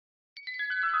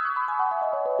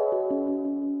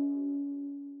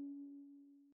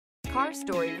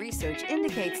Story research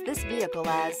indicates this vehicle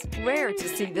as rare to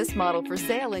see this model for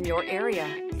sale in your area.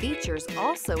 Features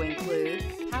also include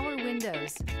power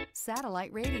windows,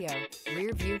 satellite radio,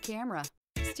 rear view camera,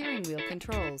 steering wheel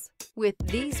controls. With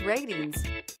these ratings,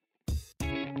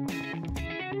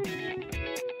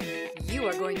 you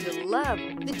are going to love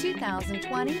the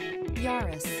 2020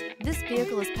 Yaris. This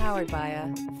vehicle is powered by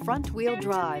a front-wheel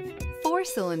drive,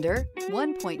 4-cylinder,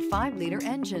 1.5-liter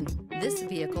engine. This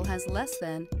vehicle has less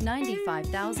than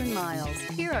 95,000 miles.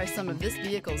 Here are some of this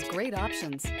vehicle's great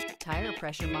options: tire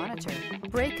pressure monitor,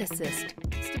 brake assist,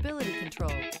 stability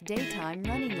control, daytime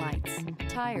running lights,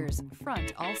 tires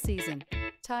front all season,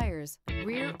 tires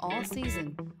rear all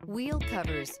season, wheel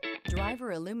covers,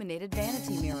 driver illuminated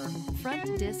vanity mirror,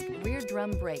 front disc rear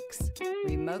drum brakes,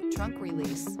 remote trunk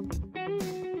release.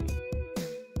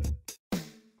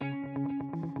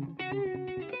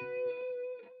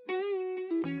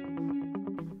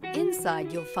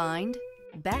 Inside you'll find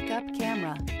backup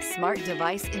camera, smart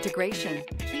device integration,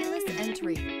 keyless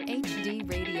entry, HD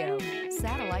radio,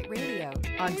 satellite radio,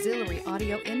 auxiliary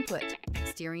audio input,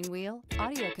 steering wheel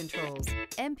audio controls,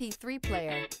 MP3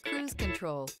 player, cruise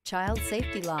control, child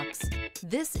safety locks.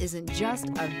 This isn't just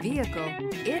a vehicle,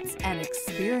 it's an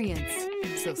experience.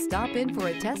 So stop in for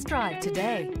a test drive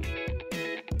today.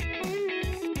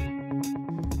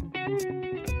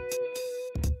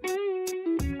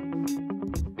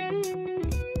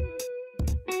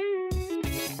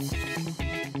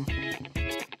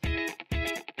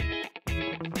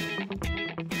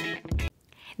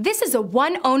 This is a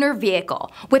one-owner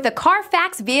vehicle with a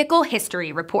Carfax Vehicle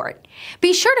History Report.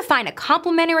 Be sure to find a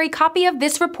complimentary copy of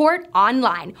this report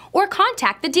online or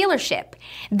contact the dealership.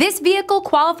 This vehicle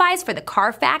qualifies for the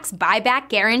Carfax Buyback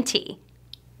Guarantee.